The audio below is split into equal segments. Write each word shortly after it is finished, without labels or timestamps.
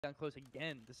down close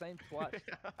again. The same twice.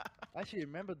 I actually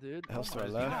remember, dude. Hell's Oh my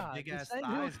to our left. God, Big the ass same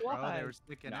thighs, bro. twice. They were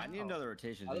sticking out. I need another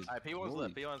rotation. Dude. Alright, P1's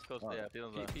left. P1's close. Yeah,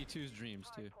 P1's left. P2's dreams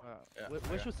too. Yeah.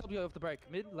 Where should sub you off the break?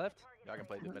 Mid, left? Y'all can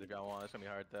play the mid if y'all want. It's gonna be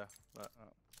hard though. But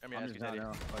I mean, I'm ask just you, down Teddy.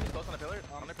 now. He's close on the pillar.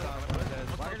 On the pillar.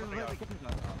 Why doesn't let me get this? Oh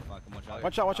fuck, I'm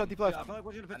Watch out, deep left. I feel like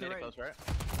we're gonna I fit need the it right. close, right?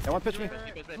 Yeah, one pitch me.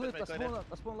 Let's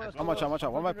spawn low. Watch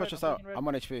out. One might push us out. I'm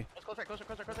on HP. Close right, close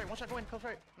right. One shot, go in, close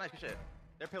right. Nice, good shit.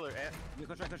 Their pillar, and Yeah,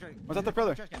 go straight. What's at the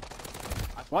pillar?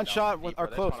 One shot or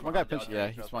close. One guy pinched. Yeah,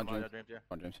 he's spawned dreams. Yeah.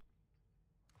 Dreams.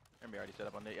 Remember, already set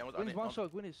up on the. Win is one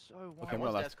shot. Win is so one. Okay,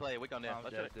 One's left. desk Clay. Wick on there.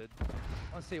 Let's dude.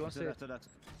 One C. Nice,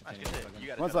 good shit. You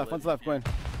got it. One's left. Go in.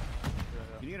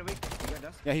 Can you get a weak? You got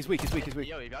dust? Yeah, he's weak.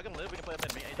 Yo, if y'all can live, we can play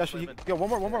a mid. Josh, yo, one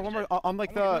more. On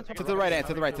like the to the right,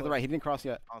 to the right. He didn't cross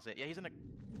yet. Honestly, yeah, he's in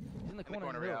the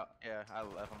corner. right out. Yeah, I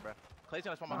left him, bro. Clay's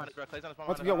gonna spawn behind us, bro. Clay's gonna spawn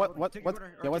What's behind us. what?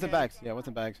 Yeah, what's in bags? Yeah, what's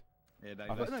in bags? Yeah, back.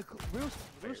 Office. No, real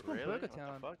school Really? Burger What the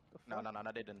Town. fuck? No,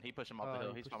 they didn't. He pushed him off the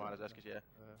hill. He's spawned behind his Eskis,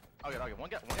 yeah. Okay. One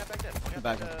guy back there.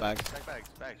 Bags.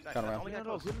 Bags. Got around. Only Good guy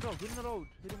close. in the road.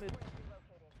 Hit him mid.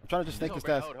 I'm trying to just snake this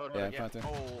desk. Hold, Yeah, I'm trying to.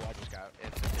 Oh, I just got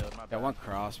instant killed. My bad. Yeah, one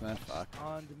cross, man. Fuck.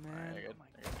 On demand. You're good. Oh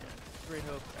my God. Great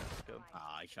hook. That's good.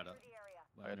 Ah, I shut up.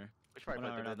 Later. We should probably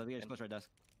put the Let's go right desk.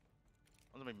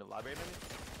 One's maybe library, maybe?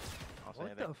 I'll say What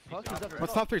anything. the fuck is that?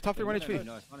 What's top three? Top three, 1 HP.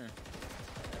 No, it's funny.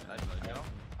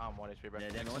 I'm 1 HP, bro. Yeah,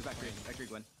 one's back three. Back three,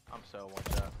 Gwen. I'm so one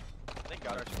shot. Thank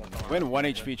God our one. Win 1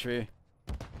 HP tree.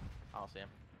 I'll see him.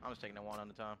 I'm just taking it one at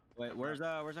a time. Wait, where's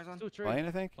next one? Playing,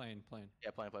 I think. Plane.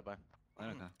 Yeah, play. Okay.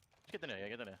 Just get the new,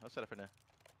 get the new. Let's set up for new.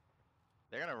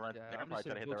 They're gonna run. Yeah, They're gonna I'm probably just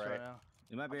try to hit the right.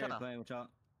 It might be I'm tryna- playing. Watch out.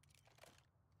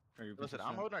 Listen,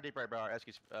 I'm holding our deep right, bro. Our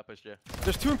Eskies pushed you.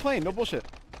 There's 2 in plane. No bullshit.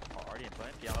 Oh, already in plane?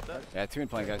 Yeah, I'm up there. Yeah, 2 in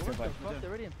plane, guys. 2 in What the plane. fuck? They're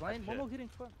already in plane. That's One shit. more hitting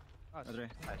front. Nice. That's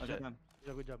right. Nice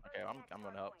shit. Good job. Okay, I'm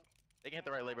gonna help. They can hit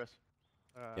the right laborers.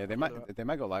 Yeah, they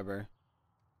might go library.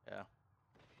 Yeah.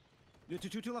 Dude,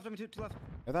 two left. Two left.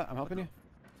 Hear that? I'm helping you.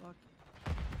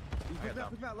 Push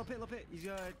him out. Low pit. He's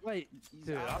Wait,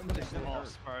 dude, I'm just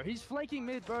lost, bro. He's flanking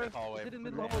mid, bro. Hallway. He's hitting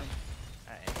mid level.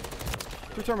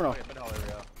 2 terminal. Mid hallway,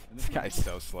 real. This guy's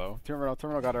so slow. Terminal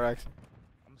got our X.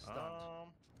 I'm stunned.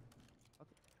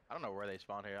 I don't know where they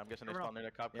spawn here. I'm guessing they spawn near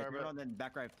the cop car, Yeah, bro. then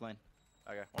back right plane.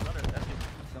 Okay, one under. That's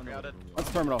got it.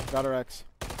 One's terminal. Got our X.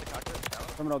 The cockpit. Down.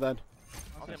 Terminal dead.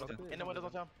 I'll see him. In the windows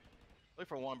on time. Look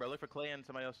for one, bro. Look for Clay and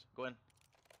somebody else. Go in.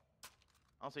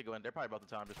 I don't see go in. They're probably about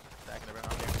the time just stacking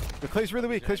around here. The Clay's really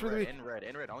weak. In red.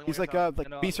 Only He's one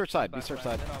like B search side. B search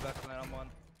side. I'm one.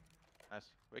 Nice.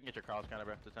 We can get your cross kind of,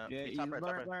 bro. To time. Yeah, He's top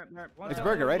right. It's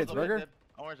Burger, right? It's Burger.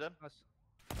 Orange dead.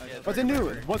 What's in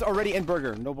new? One's already in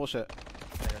Burger. No bullshit.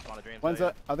 One's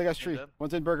other guy's tree.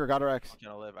 One's in Burger. Got our X. I'm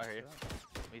trying to live. I hear you.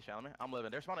 He's shouting me. I'm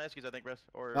living. They're spawning Eskies, I think, bro.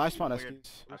 Or No, I spawned weird.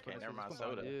 Eskies. Okay, never mind.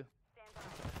 Soda.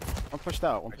 One pushed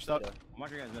out. I'm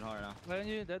watching you guys mid hall right now. Playing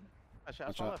you, dead. I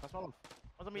spawned left. One's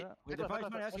on me. Wait, they're probably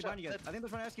trying to ask you behind you guys. I think they're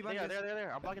trying to ask you behind you guys.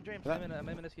 There. I'm blocking dreams. I'm in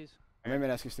Eskies. I'm aiming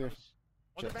Eskies too.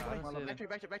 One's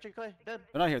back to Clay. Dead.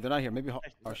 They're not here. Maybe oh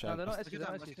No, shit. they're not Eskies. They're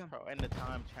not Eskies. Bro, and the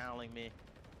time channeling me.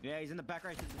 Yeah, he's in the back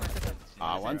right.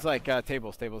 One's like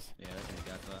tables. Yeah, that's what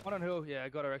he got. One on hill. Yeah, I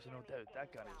got her actually. No, dude,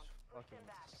 that gun is fucking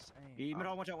insane. He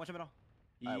middle. Watch out middle.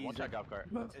 Alright, one shot golf cart.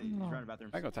 He's running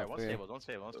bathrooms. I go top One three.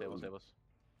 stables.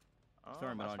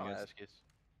 Sorry, man, on you guys.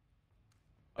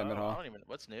 Yeah, mid hall. I don't even.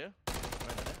 What's new?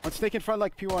 One snake in front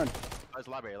like P1. Oh, it's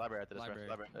library after this. Library.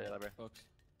 Folks.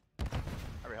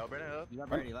 Library, help,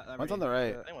 Brandon. One's on the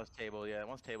right. I think one's table, yeah.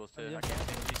 One's tables too. Yeah. I can't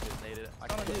think he just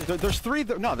naded it. There's 3.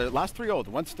 No, the last 3 old.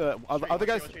 Once the other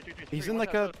guy's. He's in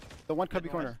like the one cubby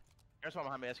corner. There's one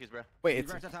behind me, Eskies, bro. Wait,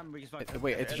 it's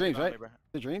It's dreams, right? bro.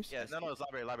 The dreams? Yeah, no, it's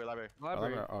library. Library.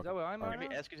 Oh, Is that where I'm at?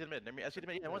 Maybe Eskies in mid.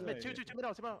 Yeah, one's mid. Two mid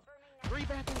out. 3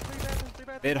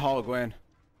 bathrooms. Mid hall, Gwen.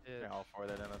 Yeah, Yeah. all 4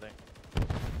 there then, I think.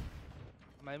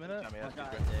 Am I in it?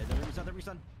 They're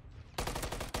resun.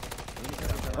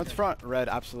 One's front, red,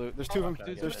 absolute. There's 2 of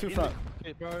them. There's 2 front.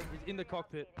 Bro, he's in the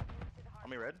cockpit. On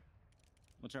me, red.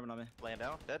 What's terminal on me? Laying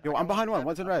down. Dead. Yo, I'm behind one.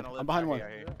 One's in red. I'm behind one.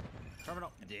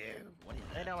 Terminal. Dude, what are you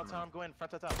laying down on time? Go in.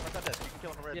 Front top. You can kill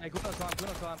him from red. Yeah, good on time. Nah,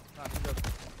 good job.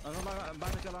 I'm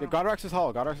behind the Yeah, Godrax is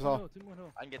hall. Godrax is hall. 2 more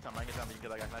hill. I can get time. You can kill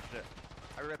that guy. Nice shit.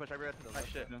 I read push. Nice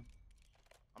shit. Yeah.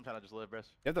 I'm trying to just live, bro. You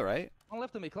have the right? One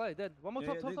left of me, Clay, dead. One more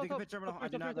top. They can fit terminal. I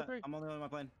do not have that. I'm only on my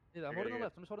plane. Yeah, I'm holding the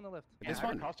left. I'm just holding the left. Yeah, This I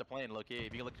one? crossed the plane, look. If you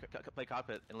can look, play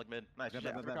cockpit and look mid. Nice. Bad,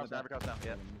 Shit. bad, Cross bad. down.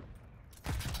 Yeah.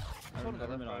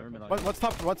 What's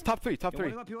top 3? Top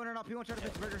 3. P1 try to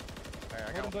fix Burger. Alright,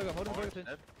 I got one. Holding burger pinch.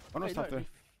 One was top 3.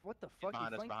 What the fuck?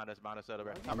 Behind us, soda,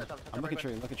 bro. I'm looking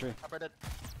tree. Top right dead.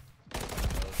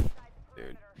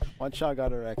 Dude. One shot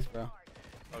got her X, bro.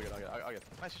 I'll get.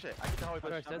 Nice shit. I get the hallway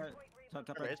push. Top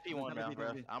Bro, it's P1 now, bro.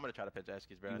 I'm gonna try to pitch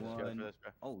Eskies, bro. Just go for this,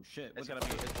 bro. Oh shit. It's gonna be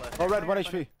his left. Low red 1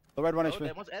 HP. Low red 1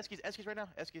 HP. One's Eskies right now.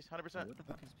 Eskies 100%. What the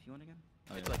fuck is P1 again?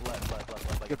 It's like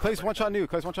left. Yo, Clay's one shot new.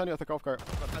 Clay's one shot new at the golf cart.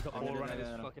 That's a I'm all gonna running do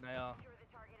this that. fucking AR.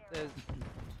 There's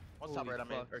One's top Holy right on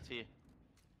me, fuck. or T.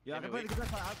 Yeah, I can play the good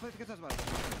side. I'll play the good side.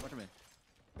 Watch me.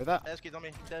 Look at that. Eskies on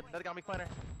me. Dead. Another got me planner.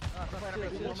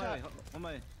 One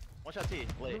way. One shot T.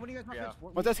 Late. When you guys Yeah.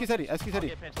 One's Eskies heady. Eskies I'll heady.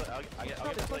 get pinched. I'll get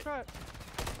Close late. right.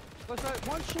 Close right.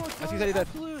 One shot. Eskies heady dead.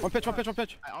 One pitch.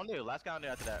 On new. Last guy on new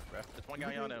after that, bro. There's one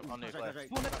guy on new.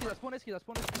 Spawn Eski. Nice.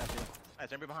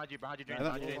 Everybody behind you.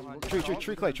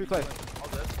 Tree Clay. All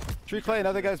good. Tree Clay.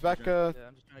 Another guy's back. Yeah, I'm just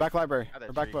trying to Back library. Got that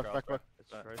Or back tree, book. bro. Back book. It's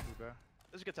trophy, bro.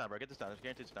 This is a good time, bro. Get this down. It's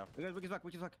guaranteed this down. Wicked back.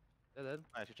 Yeah, dead.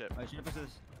 Nice, good chip. Alright, should I push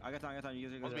this? I got time. You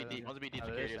guys One's are be good. deep. One's be deep. Oh,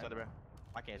 Security there's or something, bro.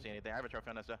 I can't see anything. I have a trophy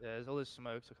on that stuff. Yeah, there's all this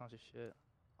smoke, so I can't see shit.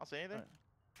 I'll say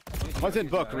anything. One's in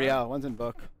book. Real. One's in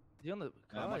book. Is he on the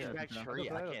Yeah, car? I'm Yeah. not Back sure. tree.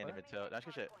 I can't even tell. That's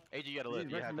good shit. AG, you gotta live.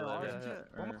 You have to live.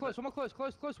 Yeah. One more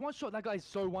close. One shot. That guy's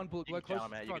so one bullet. You can Close.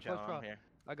 challenge, man. You can challenge. I'm here.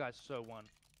 That guy's so one.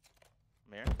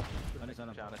 I'm here.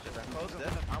 Understand. Challenge shit, bro. Close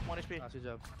this. I'm 1 HP. Nice, good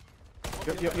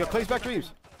job. Yo, Clay's back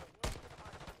dreams.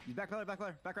 He's back right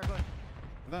color. Look at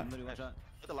that. I'm literally one shot.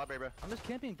 Hit the library, bro. I'm just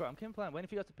camping, bro. I'm camping plan, waiting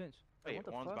for you guys to pinch. Wait, What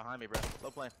the one's fuck? behind me, bro.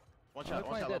 Low plane. One Low shot.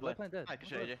 plane dead, low plane dead. Nice, good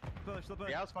shit, AJ. Still play.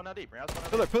 Real's spawned out deep. Real's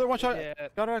spawned out deep. Pillar 1 shot. Yeah,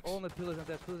 Got X. all on the pillars and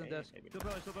desk, pillars and desk. Maybe.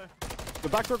 Still play. The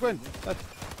back door win. Shit,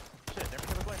 never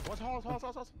could have played. One's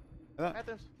halls. That.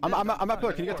 Athens. I'm at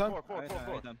pillar. Can you get time? Four.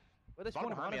 Where they Spawn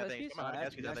spawn behind me, I think. Eskis? Come on,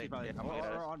 Eskies, I think. Yeah, I'm looking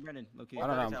at us. On Brennan. Low-key. I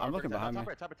don't know, I'm looking behind me.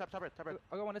 Top red.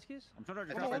 I got one Eskis. I'm trying to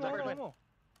It's drop not red, One top more.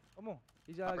 One more.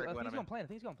 He's Top red, I think Gwen, he's I'm gonna plan. I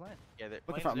think he's gonna plan. Yeah,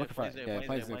 Looking front. Yeah,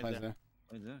 plane's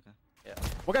there. Okay.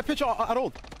 What got pitch at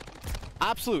old?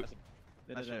 Absolute.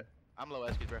 That's it. I'm low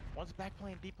Eskies, bro. One's back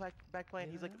plane, deep back plane.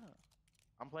 He's like,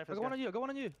 I'm playing for I this got one guy. on you. I got one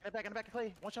on you. In the back of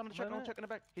Clay. One shot on the truck, one chuck in the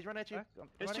back. He's running at you. Back. I'm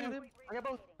There's running two. at him. I got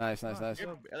both. Nice.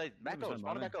 Back go.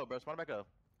 Spawn back go, bro. Spawn back go.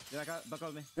 Yeah, I got back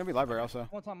over me. Gonna be library also.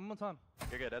 One time.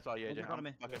 You're good. That's all you, AJ. One's in front of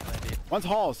me. I'm fucking playing deep. One's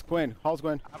Halls. Gwyn.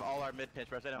 I have all our mid pinch,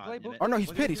 bro. Stay down. Play book. Oh no,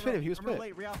 he's pit. He was Remember pit.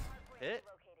 late, Real. Hit.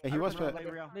 Yeah, he was pit.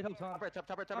 Late, Real. Need help, Tom.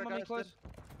 Top red, I'm on me guys. close.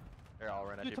 They're all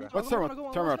running at you, bro. What's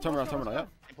terminal, yeah.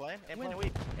 I'm playing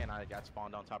weak. And I got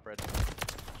spawned on top red.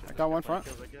 I got one front.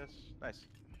 Kills, I guess. Nice.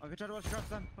 I can try to watch the cross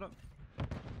then. Hold up.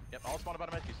 Yep, all spawn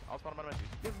bottom edges.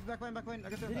 Yeah, back lane. I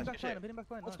guess Hitting they're back plane. I'm hitting back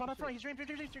plane. All spawn up front. He's dream to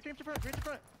front. Look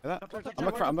at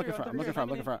that. I'm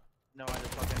looking front. No, I just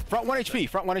fucking. Front 1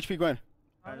 HP, Gwyn.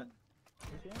 That's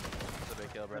a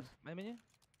big kill, bro. My menu?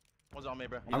 One's on me,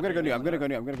 bro. I'm gonna go new.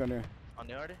 On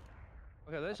new already?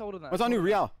 Okay, let's hold on that. What's on new?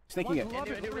 Real. Snaking it.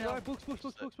 Books.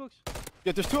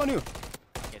 Yeah, there's 2 on new.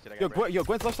 Can't see that guy, bro. Yo,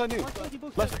 Gwen's left side new.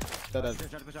 Left. Dead.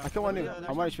 I kill one new.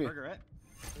 I'm 1 HP. Burger, right?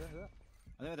 I think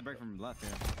we have to break from left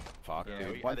here. Fuck, Yeah, dude.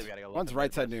 I think we gotta go One's left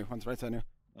right side side new. One's right side new.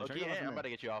 Loki, I'm about to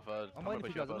get you off. I'm waiting for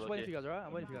you guys. I'm just waiting for you guys, alright?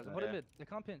 I'm waiting for you guys. I'm holding mid. They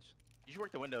can't pinch. You should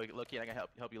work the window, Loki. I can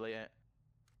help you lay it.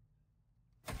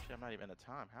 Shit, I'm not even in the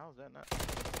time. How is that not?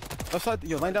 Left side.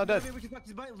 Yo, laying down dead.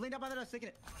 Laying down by the taking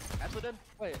it. Absolutely dead.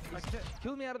 Wait, Like,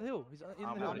 kill me out of the hill. He's in the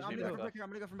I'm hill. out. He's I'm in gonna the go hill. from back. I'm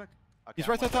gonna go from back. He's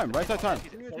right side time.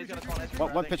 He's gonna spawn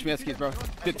Eskies, One pitch me S keys, bro.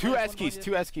 Dude, 2 S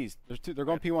keys. There's 2. They're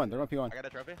going P1. I got a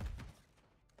trophy.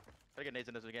 Try to get nades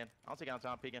in this again. I'll take it on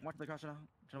time, peeking. Watch the cross now.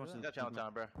 Trying to watch You got challenge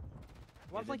time, bro.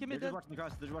 One flank in mid They're dead. just watching the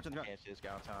cross. They're just watching the cross. Can't see this guy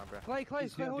on time, bro. Clay,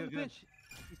 He's good, hold the good. pinch.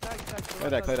 He's tagged. Play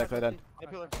that. Hey,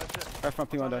 pillar. That's it. Right front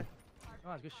P1 dead.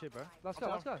 Nice, good shit, bro. Let's go.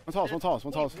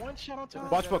 One's halls. One shot on time.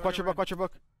 Watch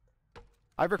book.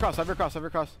 Ivory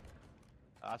cross.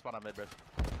 I spawned on mid, bro.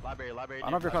 Library. I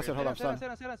don't have your cross yet. Hold on, Sit down.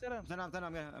 son.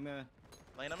 I'm gonna.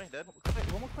 Laying on me, dead.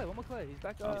 One more Clay. He's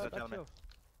back. He's Back telling me. chill.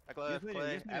 Back left, Use me,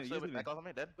 play. use me, Absolutely. use me. Back off on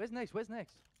me, dead. Where's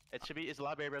next? It should be, it's the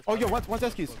library, bro. Oh, yo, one's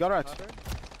S keys. Got X.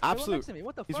 Absolute.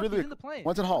 What the fuck? He's really in the plane.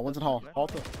 One's in hall. Hall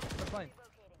 2. The plane.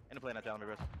 In the plane, not telling me,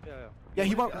 bro. Yeah. Yeah,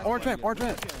 he went orange dead. Orange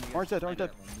dead.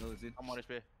 I'm on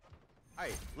HP.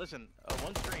 Alright, listen.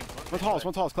 One stream.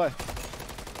 One's halls, Clay.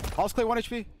 Halls, Clay, 1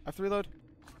 HP. I have to reload.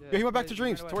 Yo, he went back to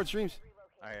dreams. Towards dreams.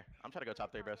 Alright, I'm trying to go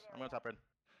top 3, bro. I'm going top red.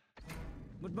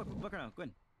 Book now. Go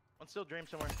in. One's still dream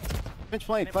somewhere. Pinch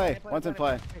plane, Clay. One's in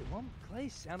play. Hey, one Clay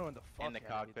sound on the fuck. In the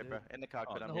cockpit, bro. In the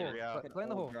cockpit. In I'm the here, hole. out. Play in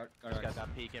the hole. This guy's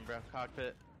not peeking, bro.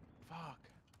 Cockpit. Fuck.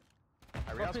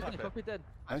 I realized cockpit. Cockpit dead.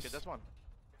 Nice. Nice. This one.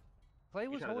 Clay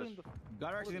was trying to holding just- the.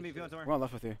 God, actually gonna be feeling somewhere. We're on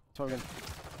left with you. So again.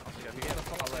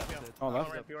 Oh, left.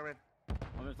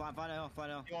 I'm just flying now.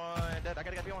 P1 dead. I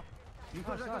gotta get P1. You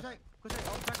push right.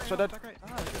 So dead.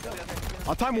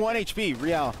 On time 1 HP.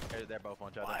 Real. They're both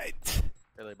one shot. What?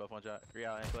 They're both one shot.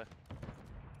 Real and Clay.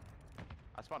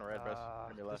 I spawned a red, bro.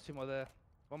 There's 2 more there.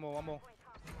 One more.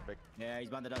 Yeah, he's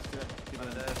behind the desk. On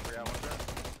the desk, 3 out, 1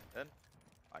 shot. Dead.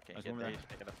 I can't get these.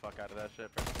 Taking the fuck out of that shit,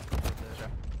 bro.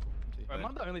 Bro, am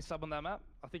I the only sub on that map?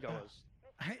 I think I was.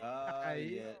 Yeah.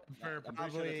 For I'm pretty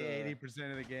probably sure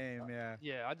 80% of the game, yeah.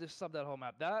 Yeah, I just subbed that whole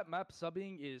map. That map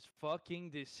subbing is fucking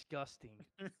disgusting.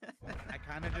 I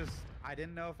kind of just, I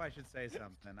didn't know if I should say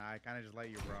something. I kind of just let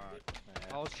you rock.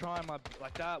 I was trying my,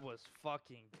 like that was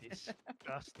fucking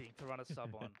disgusting to run a sub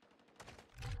on.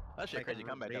 That shit Like crazy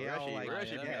comeback. Though. real, We're like,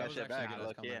 actually bringing yeah, that it shit was back. actually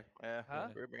Look, yeah. Yeah, Huh?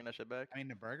 we're bringing that shit back. I mean,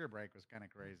 the burger break was kind of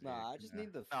crazy. Nah, I just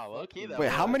need the. No, low-key, though. Wait,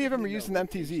 how many of them are No, using the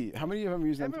MTZ? How many of them are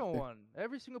using Everyone MTZ? won.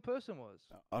 Every single person was.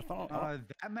 I thought.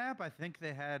 That map, I think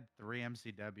they had 3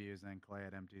 MCWs and Clay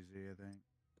at MTZ, I think.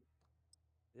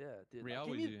 Yeah, dude. We Like,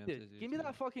 always do MTZ give me too.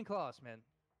 that fucking class, man.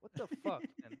 What the fuck,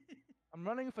 man? I'm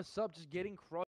running for sub, just getting crushed.